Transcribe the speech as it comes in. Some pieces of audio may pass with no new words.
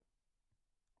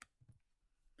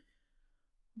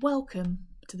Welcome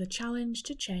to the Challenge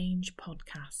to Change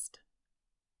podcast.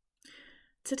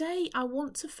 Today I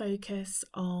want to focus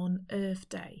on Earth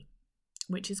Day,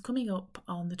 which is coming up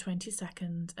on the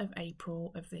 22nd of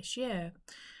April of this year.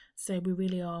 So we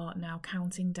really are now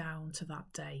counting down to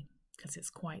that day because it's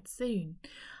quite soon.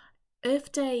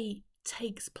 Earth Day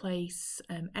takes place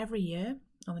every year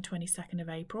on the 22nd of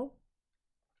April,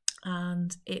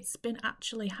 and it's been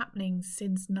actually happening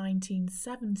since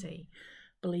 1970.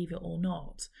 Believe it or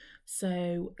not.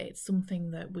 So it's something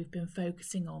that we've been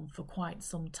focusing on for quite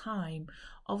some time.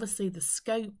 Obviously, the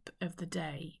scope of the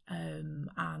day and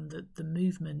the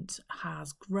movement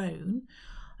has grown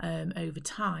over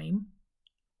time,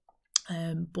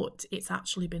 but it's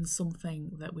actually been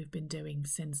something that we've been doing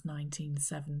since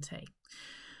 1970.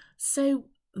 So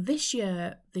this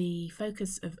year, the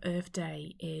focus of Earth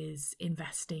Day is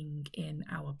investing in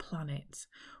our planet.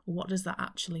 What does that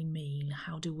actually mean?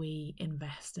 How do we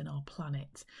invest in our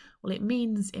planet? Well, it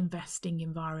means investing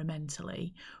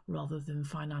environmentally rather than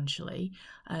financially,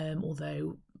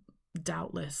 although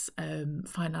doubtless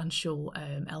financial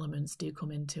elements do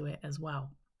come into it as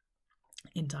well,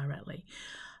 indirectly.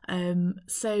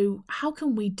 So how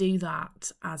can we do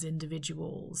that as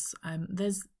individuals?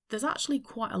 There's actually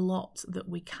quite a lot that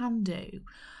we can do,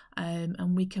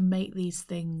 and we can make these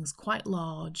things quite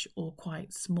large or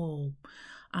quite small.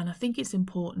 And I think it's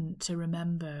important to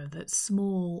remember that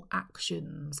small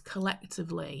actions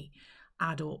collectively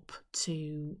add up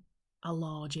to a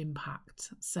large impact.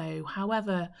 So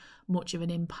however much of an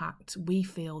impact we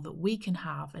feel that we can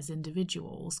have as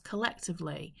individuals,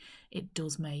 collectively, it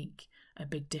does make a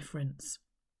big difference.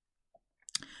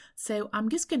 So I'm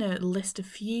just going to list a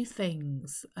few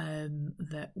things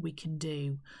that we can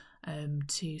do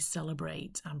to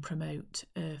celebrate and promote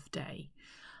Earth Day.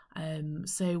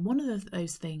 So one of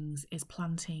those things is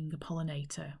planting a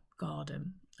pollinator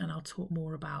garden, and I'll talk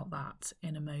more about that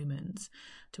in a moment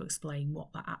to explain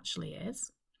what that actually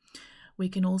is. We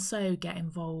can also get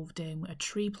involved in a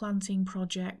tree planting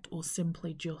project or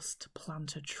simply just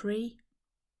plant a tree.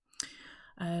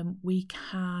 We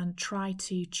can try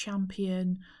to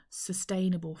champion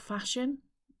sustainable fashion,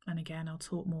 and again I'll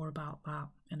talk more about that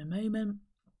in a moment.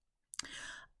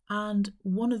 And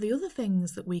one of the other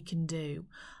things that we can do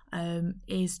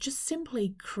is just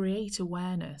simply create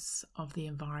awareness of the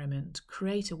environment,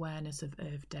 create awareness of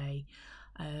Earth Day,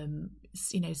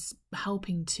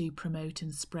 helping to promote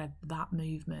and spread that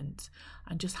movement,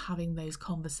 and just having those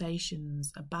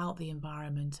conversations about the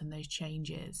environment and those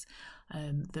changes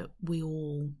that we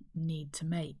all need to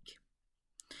make.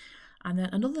 And then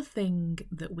another thing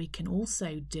that we can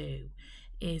also do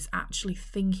is actually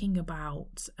thinking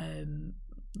about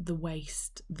the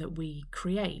waste that we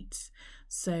create.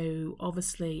 So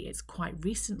obviously it's quite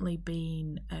recently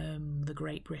been the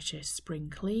Great British Spring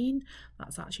Clean.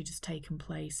 That's actually just taken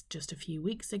place just a few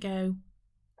weeks ago,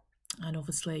 and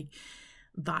obviously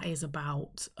that is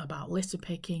about litter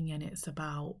picking, and it's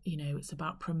about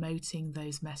promoting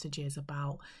those messages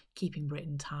about keeping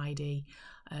Britain tidy,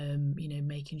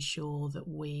 making sure that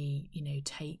we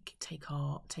take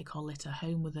our litter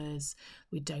home with us,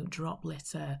 we don't drop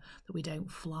litter, that we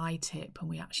don't fly tip, and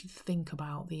we actually think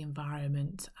about the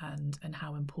environment and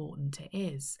how important it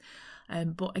is.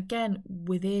 But again,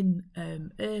 within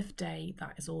Earth Day,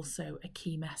 that is also a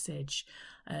key message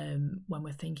when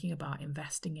we're thinking about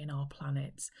investing in our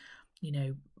planet,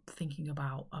 thinking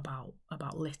about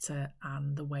litter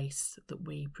and the waste that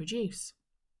we produce.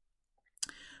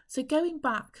 So going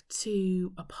back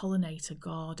to a pollinator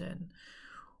garden,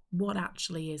 what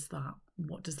actually is that?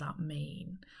 What does that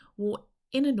mean? Well,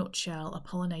 in a nutshell, a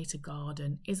pollinator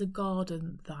garden is a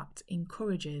garden that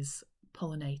encourages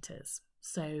pollinators.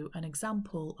 So an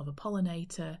example of a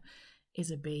pollinator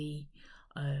is a bee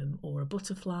or a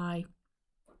butterfly.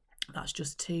 That's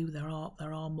just two. There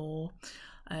are more.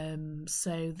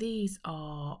 So these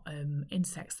are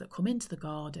insects that come into the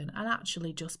garden and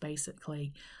actually just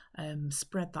basically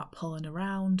spread that pollen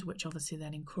around, which obviously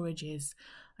then encourages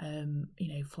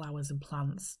flowers and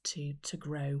plants to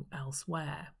grow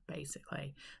elsewhere,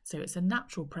 basically. So it's a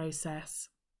natural process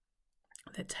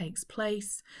that takes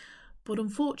place. But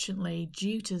unfortunately,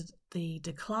 due to the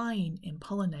decline in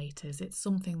pollinators, it's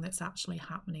something that's actually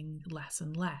happening less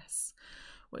and less,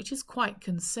 which is quite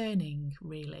concerning,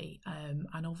 really.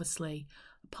 And obviously,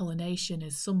 pollination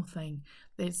is something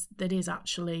that is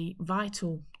actually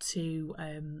vital to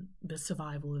the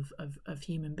survival of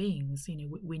human beings.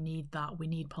 We need that. We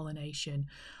need pollination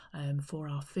for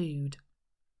our food.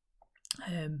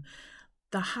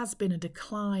 There has been a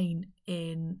decline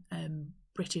in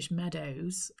British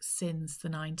meadows since the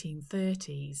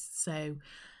 1930s. So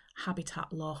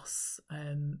habitat loss,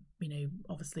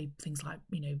 obviously things like,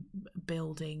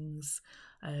 buildings,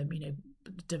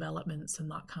 developments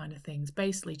and that kind of things,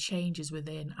 basically changes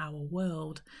within our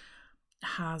world,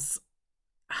 has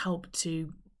helped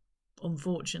to,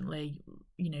 unfortunately,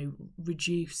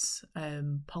 reduce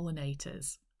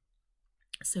pollinators.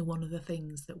 So one of the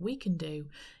things that we can do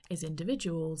as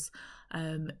individuals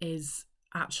is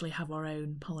actually have our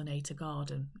own pollinator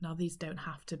garden. Now, these don't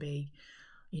have to be,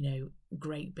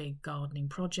 great big gardening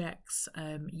projects.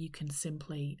 You can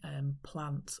simply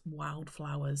plant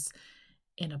wildflowers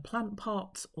in a plant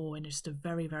pot, or in just a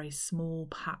very, very small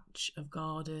patch of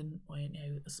garden, or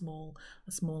a small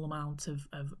amount of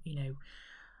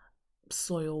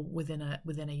soil within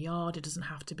a yard. It doesn't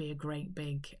have to be a great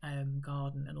big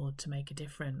garden in order to make a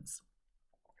difference.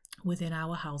 Within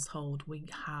our household, we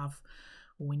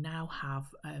now have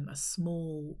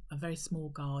a very small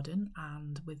garden,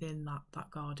 and within that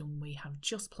garden we have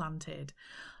just planted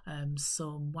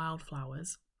some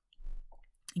wildflowers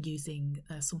using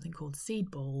something called seed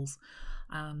balls,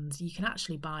 and you can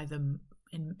actually buy them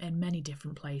in many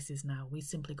different places now. We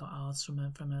simply got ours from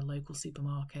a local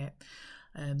supermarket.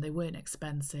 They weren't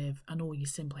expensive, and all you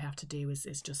simply have to do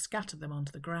is just scatter them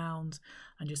onto the ground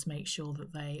and just make sure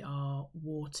that they are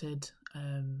watered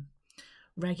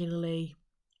regularly.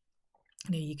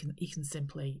 You can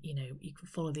simply, you can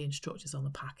follow the instructions on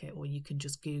the packet, or you can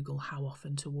just Google how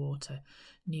often to water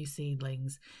new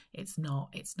seedlings. It's not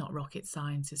rocket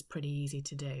science. It's pretty easy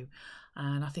to do,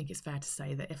 and I think it's fair to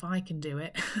say that if I can do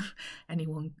it,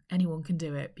 anyone can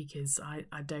do it, because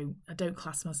I don't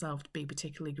class myself to be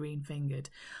particularly green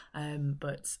fingered,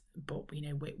 but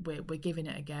we're giving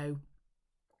it a go,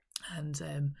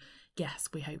 and yes,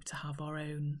 we hope to have our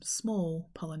own small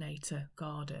pollinator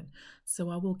garden. So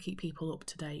I will keep people up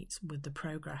to date with the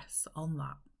progress on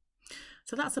that.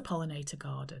 So that's a pollinator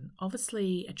garden.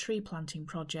 Obviously, a tree planting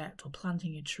project, or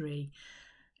planting a tree,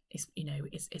 is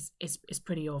it's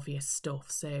pretty obvious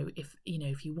stuff. So if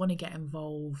you want to get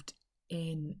involved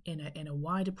in a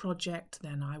wider project,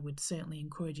 then I would certainly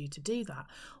encourage you to do that.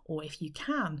 Or if you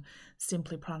can,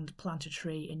 simply plant a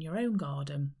tree in your own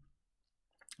garden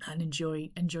and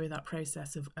enjoy that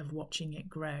process of watching it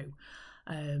grow,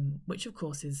 which of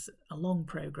course is a long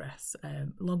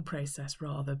process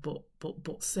rather, but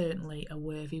certainly a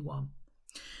worthy one.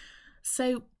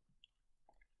 So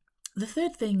the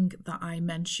third thing that I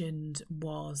mentioned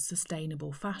was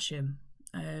sustainable fashion,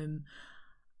 and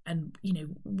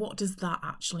what does that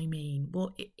actually mean?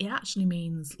 Well, it actually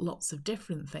means lots of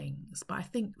different things, but I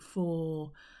think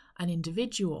for an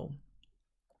individual,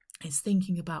 is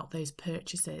thinking about those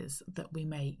purchases that we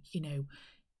make.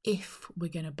 If we're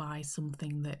going to buy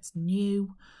something that's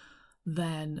new,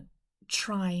 then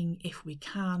trying, if we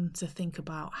can, to think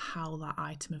about how that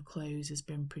item of clothes has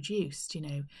been produced.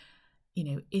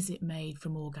 Is it made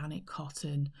from organic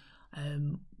cotton?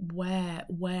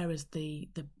 Where has the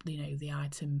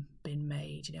item been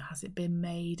made? Has it been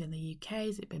made in the UK?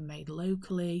 Has it been made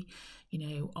locally?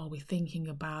 Are we thinking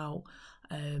about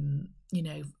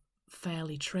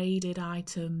fairly traded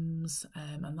items,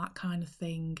 and that kind of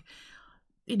thing?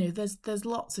 There's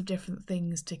lots of different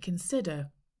things to consider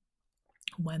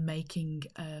when making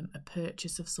a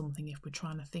purchase of something, if we're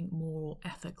trying to think more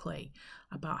ethically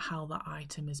about how that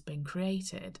item has been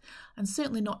created. And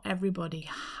certainly not everybody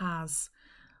has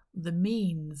the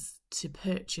means to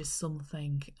purchase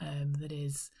something that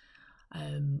is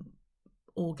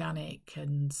organic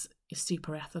and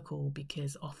super ethical,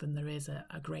 because often there is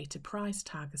a greater price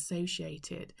tag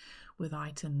associated with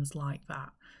items like that.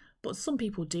 But some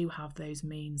people do have those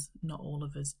means, not all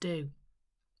of us do.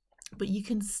 But you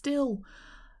can still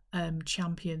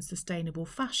champion sustainable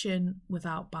fashion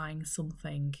without buying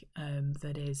something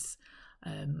that is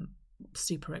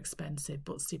super expensive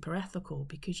but super ethical,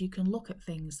 because you can look at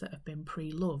things that have been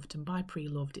pre-loved, and by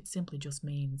pre-loved it simply just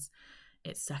means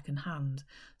it's second-hand.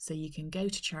 So you can go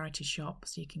to charity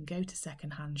shops, you can go to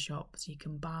second-hand shops, you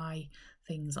can buy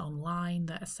things online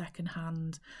that are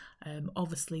second-hand.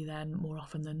 Obviously then, more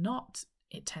often than not,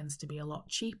 it tends to be a lot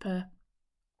cheaper,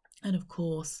 and of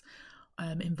course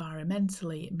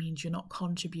environmentally it means you're not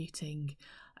contributing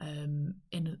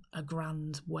in a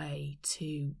grand way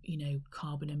to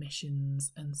carbon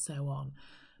emissions and so on,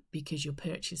 because you're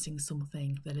purchasing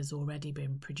something that has already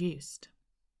been produced.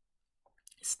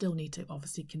 Still need to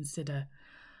obviously consider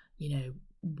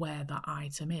where that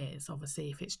item is. Obviously,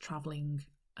 if it's travelling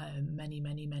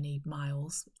many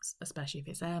miles, especially if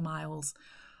it's air miles,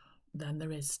 then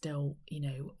there is still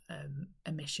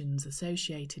emissions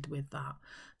associated with that.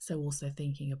 So also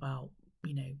thinking about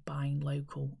buying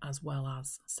local as well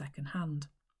as second hand.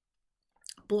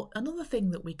 But another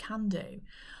thing that we can do,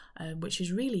 which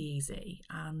is really easy,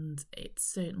 and it's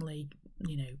certainly,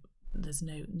 there's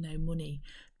no money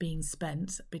being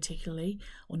spent particularly,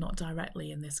 or not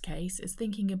directly in this case. It's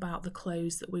thinking about the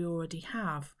clothes that we already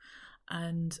have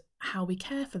and how we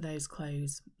care for those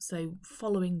clothes. So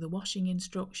following the washing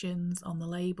instructions on the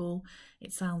label,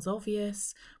 it sounds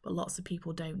obvious, but lots of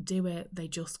people don't do it. They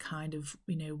just kind of,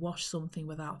 wash something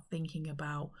without thinking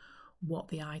about what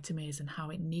the item is and how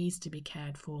it needs to be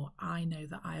cared for. I know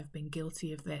that I have been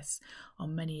guilty of this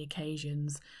on many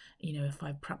occasions. If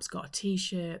I've perhaps got a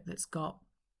t-shirt that's got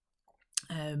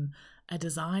a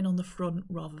design on the front,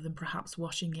 rather than perhaps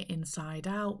washing it inside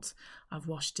out, I've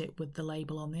washed it with the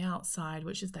label on the outside,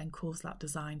 which has then caused that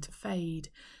design to fade.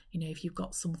 If you've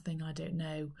got something, I don't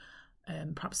know,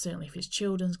 perhaps certainly if it's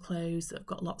children's clothes that have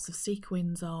got lots of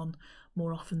sequins on,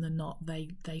 more often than not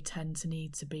they tend to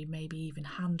need to be maybe even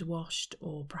hand washed,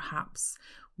 or perhaps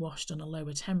washed on a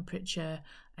lower temperature.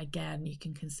 Again, you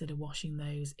can consider washing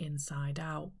those inside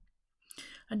out.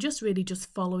 And just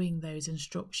following those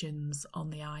instructions on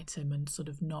the item, and sort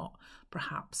of not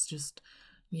perhaps just,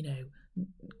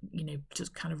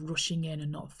 just kind of rushing in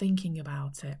and not thinking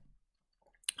about it.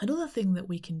 Another thing that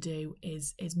we can do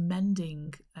is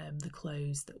mending the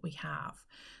clothes that we have.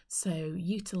 So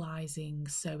utilising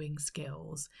sewing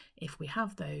skills, if we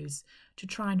have those, to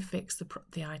try and fix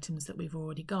the items that we've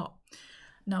already got.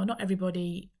 Now, not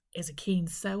everybody is a keen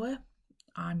sewer.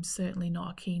 I'm certainly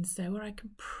not a keen sewer. I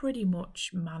can pretty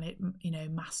much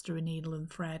master a needle and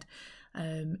thread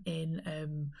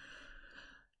in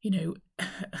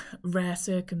rare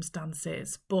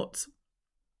circumstances, but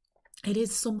it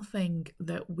is something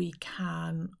that we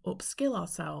can upskill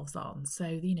ourselves on.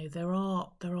 So there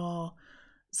are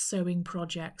sewing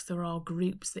projects, there are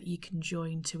groups that you can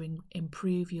join to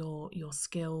improve your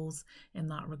skills in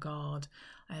that regard.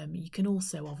 You can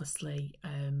also obviously,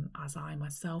 as I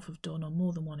myself have done on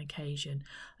more than one occasion,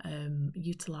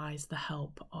 utilise the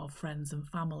help of friends and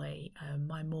family.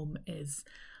 My mum is,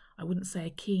 I wouldn't say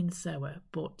a keen sewer,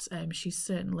 but she's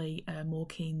certainly more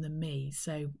keen than me.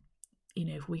 So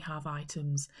if we have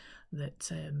items that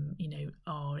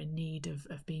are in need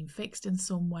of being fixed in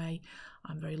some way,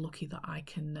 I'm very lucky that I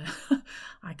can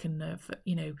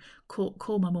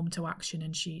call my mum to action,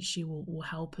 and she will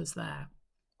help us there.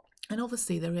 And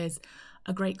obviously there is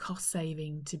a great cost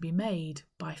saving to be made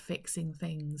by fixing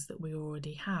things that we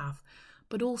already have,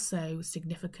 but also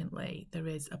significantly there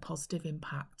is a positive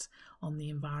impact on the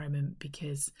environment,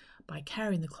 because by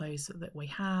caring the clothes that we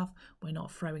have, we're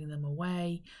not throwing them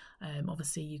away.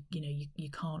 Obviously you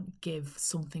can't give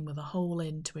something with a hole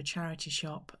in to a charity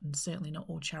shop, and certainly not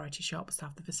all charity shops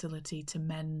have the facility to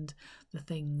mend the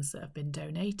things that have been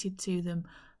donated to them.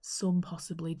 Some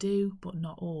possibly do, but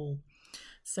not all.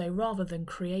 So rather than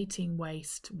creating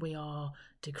waste, we are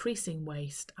decreasing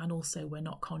waste, and also we're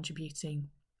not contributing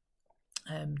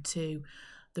to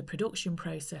the production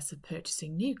process of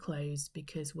purchasing new clothes,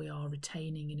 because we are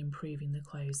retaining and improving the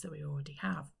clothes that we already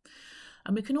have.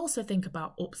 And we can also think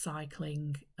about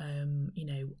upcycling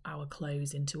our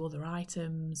clothes into other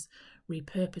items,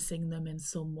 repurposing them in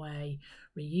some way,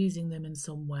 reusing them in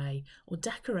some way, or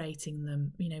decorating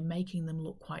them, making them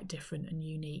look quite different and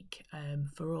unique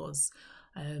for us,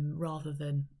 rather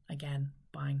than, again,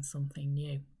 buying something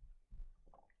new.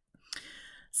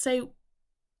 So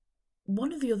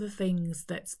one of the other things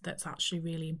that's actually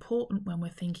really important when we're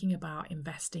thinking about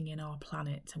investing in our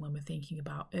planet, and when we're thinking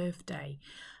about Earth Day,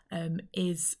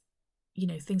 is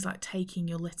things like taking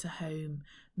your litter home,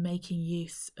 making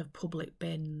use of public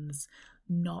bins,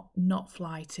 not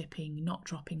fly tipping, not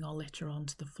dropping our litter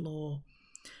onto the floor,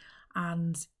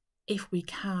 and if we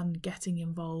can, getting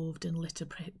involved in litter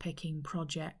picking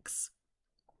projects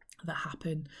that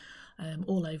happen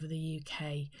all over the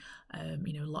UK,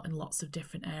 in lots of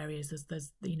different areas.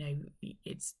 There's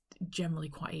it's generally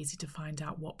quite easy to find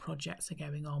out what projects are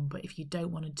going on. But if you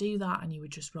don't want to do that, and you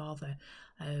would just rather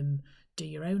do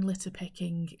your own litter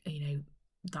picking,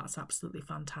 that's absolutely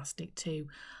fantastic too.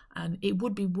 And it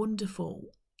would be wonderful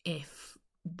if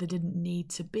there didn't need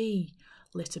to be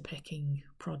litter picking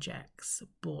projects,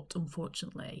 but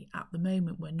unfortunately at the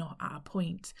moment we're not at a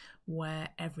point where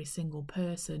every single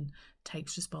person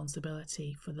takes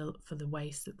responsibility for the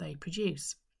waste that they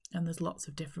produce, and there's lots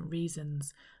of different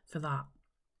reasons for that.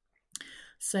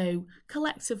 So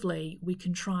collectively we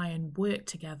can try and work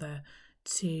together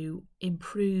to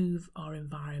improve our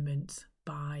environment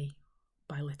by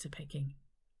litter picking.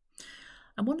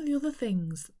 And one of the other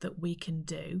things that we can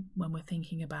do when we're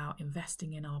thinking about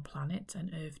investing in our planet and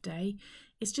Earth Day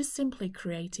is just simply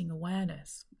creating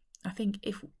awareness. I think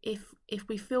if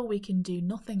we feel we can do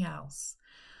nothing else,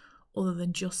 other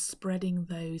than just spreading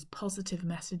those positive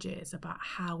messages about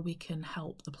how we can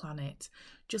help the planet,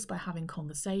 just by having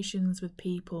conversations with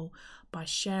people, by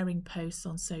sharing posts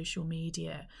on social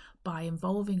media, by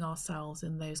involving ourselves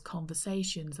in those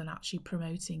conversations and actually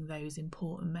promoting those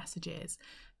important messages.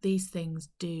 These things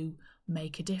do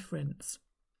make a difference.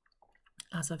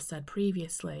 As I've said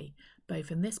previously,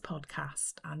 both in this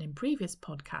podcast and in previous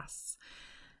podcasts,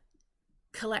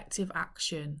 collective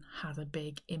action has a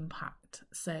big impact.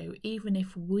 So even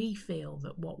if we feel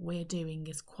that what we're doing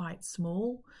is quite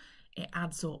small, it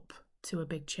adds up to a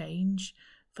big change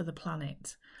for the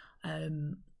planet,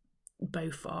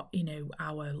 both for,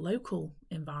 our local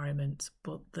environment,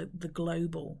 but the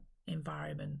global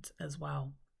environment as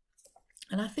well.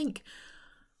 And I think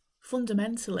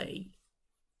fundamentally,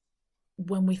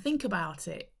 when we think about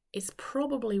it, it's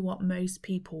probably what most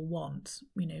people want.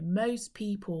 Most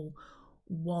people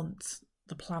want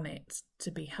the planet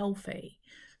to be healthy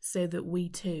so that we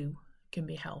too can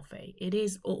be healthy. It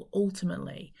is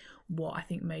ultimately what I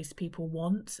think most people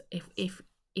want.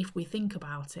 If we think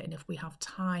about it, and if we have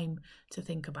time to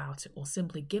think about it, or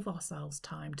simply give ourselves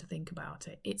time to think about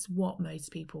it, it's what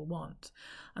most people want.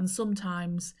 And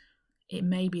sometimes it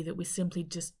may be that we simply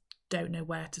just don't know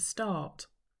where to start.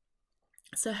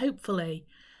 So hopefully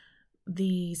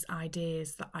these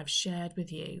ideas that I've shared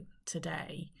with you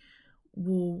today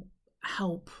will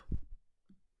help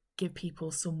give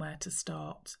people somewhere to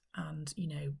start. And,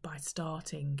 by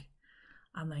starting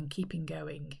and then keeping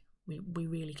going, we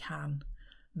really can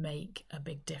make a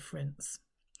big difference.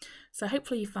 So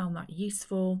hopefully you found that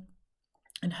useful,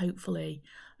 and hopefully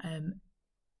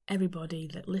everybody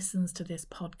that listens to this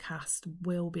podcast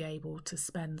will be able to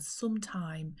spend some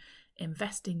time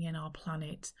investing in our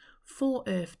planet for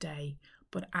Earth Day,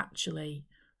 but actually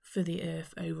for the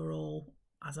Earth overall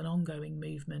as an ongoing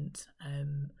movement,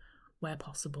 where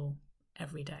possible,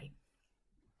 every day.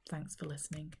 Thanks for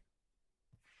listening.